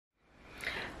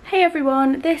Hey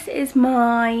everyone, this is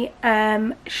my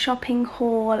shopping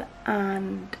haul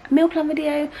and meal plan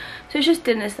video. So it's just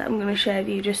dinners that I'm going to share with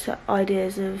you, just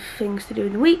ideas of things to do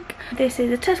in the week. This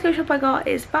is a Tesco shop I got.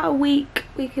 It's about a week,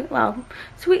 well,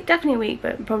 it's a week, definitely a week,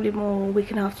 but probably more, a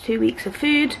week and a half to 2 weeks of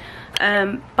food.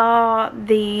 Bar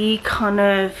the kind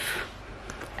of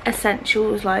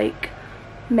essentials like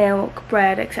milk,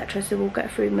 bread, etc. So we'll get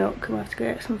through milk and we'll have to go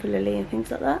get some for Lily and things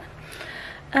like that.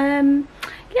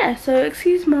 Yeah, so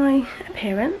excuse my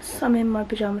appearance. I'm in my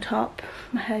pyjama top.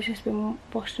 My hair's just been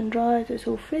washed and dried, so it's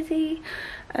all frizzy.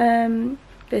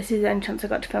 This is the only chance I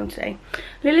got to film today.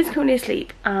 Lily's currently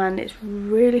asleep and it's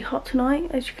really hot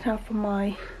tonight, as you can tell from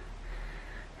my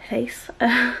face.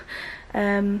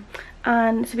 And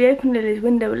so we opened Lily's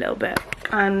window a little bit,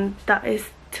 and tonight is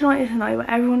the night where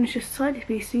everyone's just decided to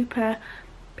be super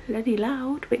bloody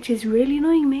loud, which is really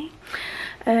annoying me.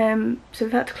 So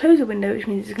we've had to close the window, which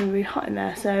means it's going to be really hot in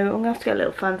there, so I'm going to have to get a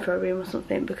little fan for a room or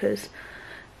something, because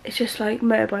it's just like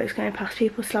motorbikes going past,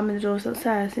 people slamming the doors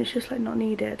upstairs, and it's just like not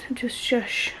needed. Just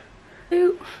shush.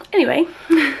 So anyway,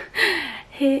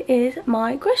 here is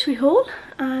my grocery haul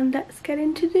and let's get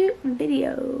into the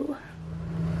video.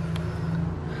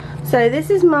 So this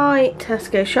is my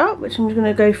Tesco shop, which I'm just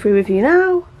going to go through with you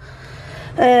now.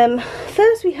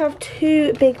 First we have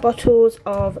 2 big bottles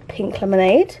of pink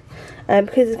lemonade.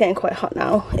 Because it's getting quite hot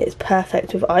now, it's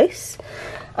perfect with ice.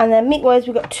 And then meat wise,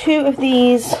 we've got 2 of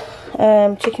these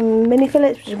chicken mini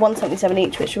fillets, which is $1.77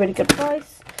 each, which is a really good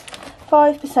price.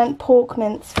 5% pork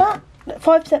mince fat,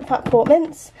 5% fat pork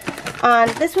mince. And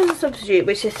this was a substitute,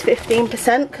 which is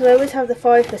 15%, because I always have the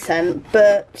 5%,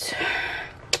 but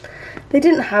they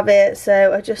didn't have it,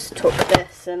 so I just took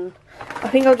this, and I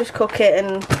think I'll just cook it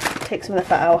and take some of the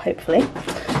fat out, hopefully.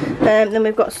 Then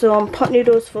we've got some pot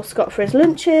noodles for Scott for his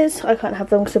lunches. I can't have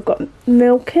them because I've got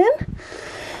milk in.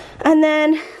 And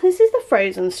then this is the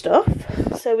frozen stuff.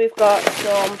 So we've got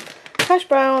some hash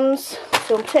browns,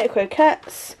 some potato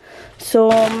croquettes,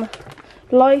 some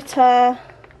lighter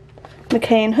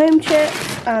McCain home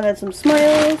chips, and then some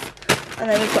Smiles. And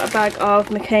then we've got a bag of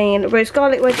McCain roast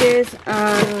garlic wedges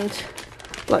and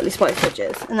lightly spiced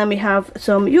wedges. And then we have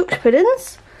some Yorkshire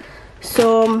puddings,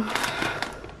 some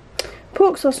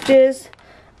pork sausages,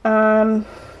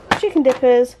 chicken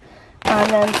dippers, and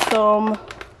then some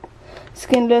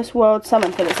skinless wild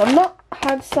salmon fillets. I've not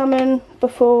had salmon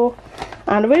before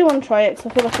and I really want to try it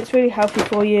because I feel like it's really healthy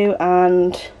for you,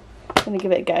 and I'm going to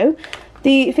give it a go.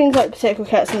 The things like the potato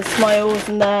croquettes and the Smiles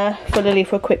in there for Lily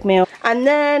for a quick meal. And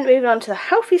then moving on to the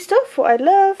healthy stuff, what I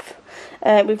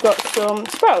love, we've got some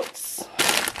sprouts.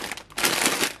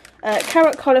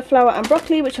 Carrot, cauliflower and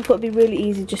broccoli, which I thought would be really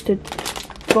easy just to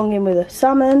bung in with a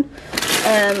salmon.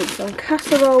 Some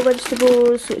casserole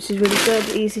vegetables, which is really good,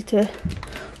 easy to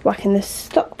whack in this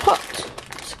stock pot.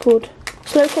 It's called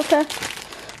slow cooker.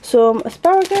 Some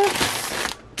asparagus,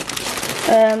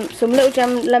 some little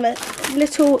gem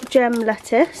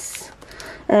lettuce,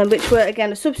 which were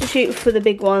again a substitute for the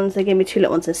big ones. They gave me 2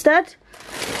 little ones instead.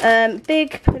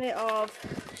 Big punnet of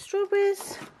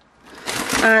strawberries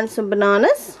and some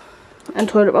bananas. And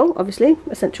toilet roll, obviously,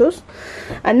 essentials.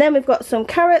 And then we've got some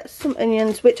carrots, some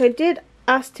onions, which I did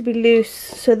ask to be loose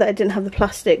so that I didn't have the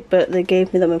plastic, but they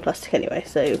gave me them in plastic anyway,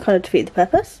 so it kind of defeated the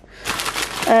purpose.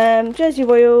 Jersey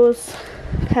royals,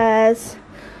 pears,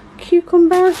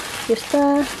 cucumber, just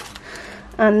there.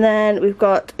 And then we've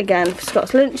got, again, for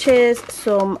Scott's lunches,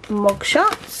 some mug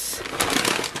shots.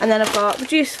 And then I've got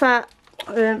reduced fat,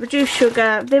 reduced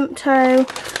sugar, Vimto,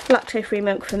 lactose-free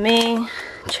milk for me,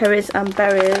 cherries and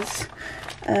berries,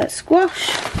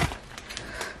 squash.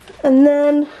 And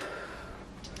then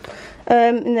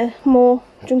in the more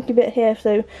junky bit here,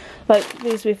 so like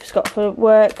these we've got for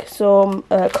work, some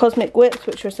Cosmic Whips,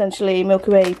 which are essentially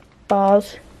Milky Way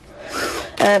bars.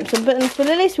 Some buttons for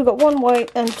Lily, so we've got 1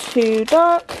 white and 2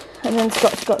 dark. And then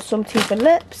Scott's got some teeth and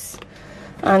lips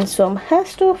and some hair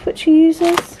stuff which he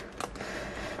uses.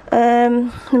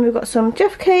 And we've got some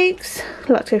Jeff cakes,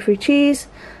 lactose-free cheese,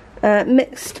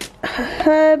 mixed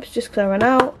herbs just because I ran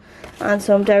out, and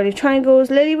some dairy triangles.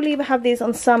 Lily will either have these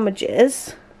on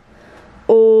sandwiches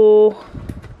or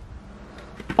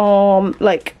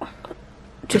like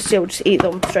just eat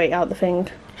them straight out the thing,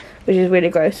 which is really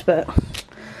gross, but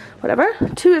whatever.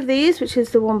 2 of these, which is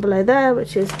the one below there,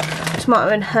 which is tomato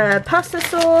and herb pasta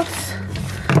sauce.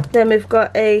 Then we've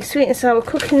got a sweet and sour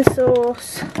cooking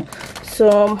sauce,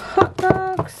 some hot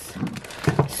dogs,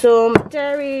 some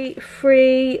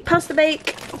dairy-free pasta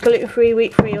bake, gluten-free,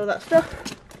 wheat-free, all that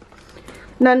stuff.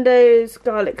 Nando's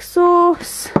garlic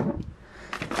sauce,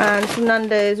 and some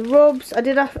Nando's rubs. I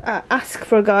did ask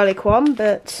for a garlic one,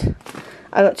 but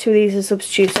I got 2 of these as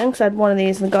substitution because I had 1 of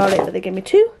these and the garlic, but they gave me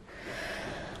 2.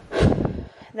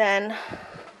 then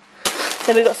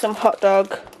we got some hot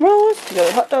dog rolls to go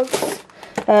with hot dogs.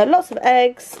 Lots of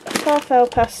eggs, farfalle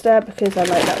pasta because I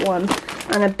like that one,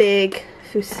 and a big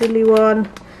fusilli one.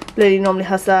 Lily normally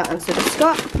has that, and so does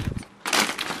Scott.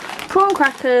 Prawn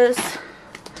crackers,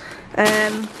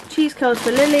 cheese curls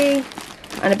for Lily,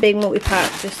 and a big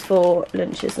multi-pack just for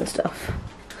lunches and stuff.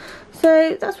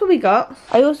 So that's what we got.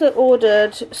 I also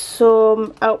ordered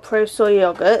some Alpro soy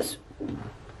yogurts,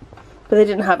 but they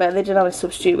didn't have it. They didn't have a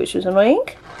substitute, which was annoying.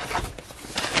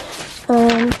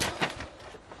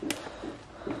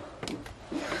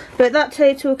 But that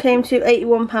total came to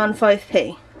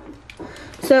 £81.05p.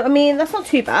 So I mean, that's not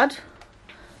too bad.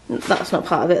 That's not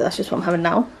part of it, that's just what I'm having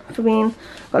now. I mean,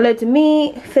 got loads of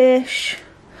meat, fish,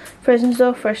 frozen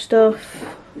stuff, fresh stuff,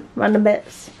 random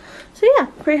bits. So yeah,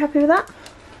 pretty happy with that.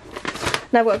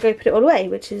 Now I've got to go put it all away,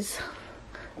 which is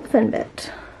the fun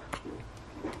bit.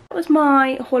 That was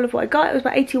my haul of what I got. It was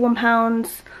about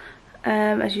 £81,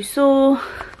 as you saw.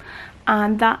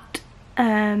 And that,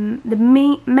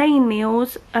 the main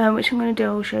meals, which I'm going to do,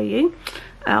 I'll show you.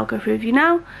 I'll go through with you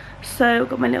now. So I've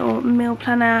got my little meal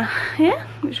planner here,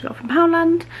 which I got from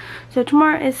Poundland. So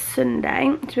tomorrow is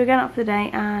Sunday, so we're going out for the day,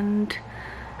 and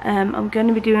I'm going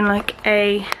to be doing like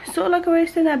a sort of like a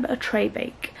roast dinner, but a tray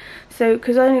bake. So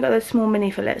because I only got those small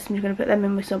mini fillets, I'm just going to put them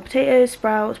in with some potatoes,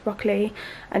 sprouts, broccoli,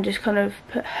 and just kind of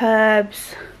put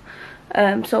herbs,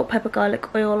 salt, pepper,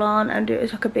 garlic, oil on, and do it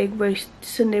as like a big roast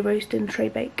Sunday roasting tray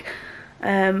bake,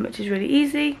 which is really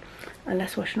easy and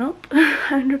less washing up.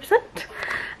 100%.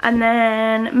 And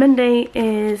then Monday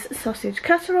is sausage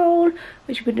casserole,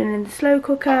 which we're doing in the slow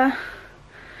cooker.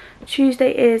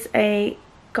 Tuesday is a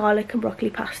garlic and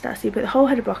broccoli pasta. So you put the whole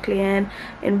head of broccoli in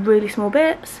really small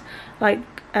bits, like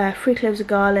 3 cloves of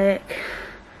garlic,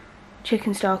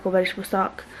 chicken stock or vegetable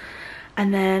stock,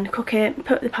 and then cook it,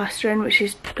 put the pasta in, which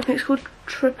is, I think it's called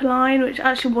tripline, which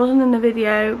actually wasn't in the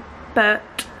video, but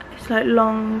it's like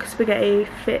long spaghetti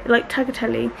fit, like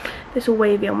tagliatelle. It's all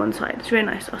wavy on one side. It's really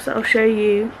nice. So I'll show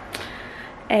you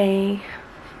a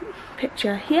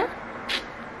picture here.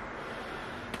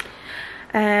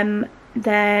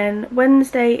 Then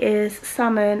Wednesday is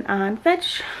salmon and veg,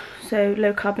 so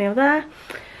low carb meal there.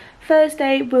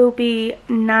 Thursday will be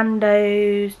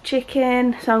Nando's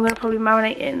chicken, so I'm going to probably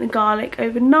marinate it in the garlic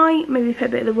overnight, maybe put a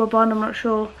bit of the rub on, I'm not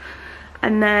sure.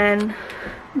 And then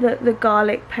the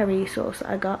garlic peri sauce that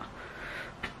I got,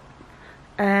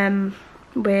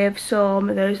 with some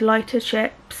of those lighter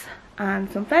chips and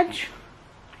some veg,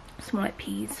 some like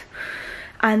peas.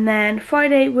 And then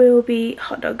Friday will be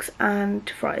hot dogs and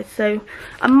fries. So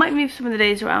I might move some of the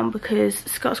days around because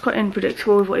Scott's quite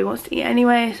unpredictable with what he wants to eat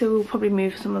anyway, so we'll probably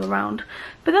move some of them around.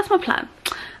 But that's my plan.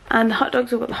 And the hot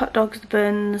dogs, I've got the hot dogs, the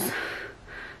buns,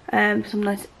 some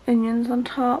nice onions on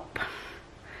top,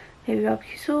 maybe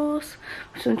barbecue sauce,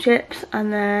 some chips,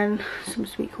 and then some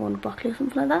sweet corn, broccoli or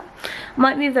something like that. I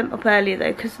might move them up earlier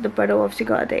though, because the bread will obviously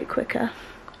got a day quicker,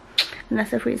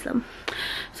 unless I freeze them.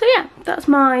 So yeah, that's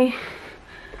my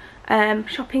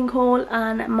shopping haul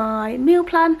and my meal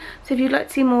plan. So if you'd like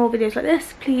to see more videos like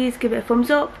this, please give it a thumbs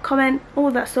up, comment,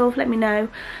 all that stuff, let me know,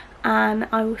 and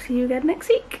I will see you again next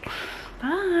week.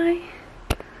 Bye.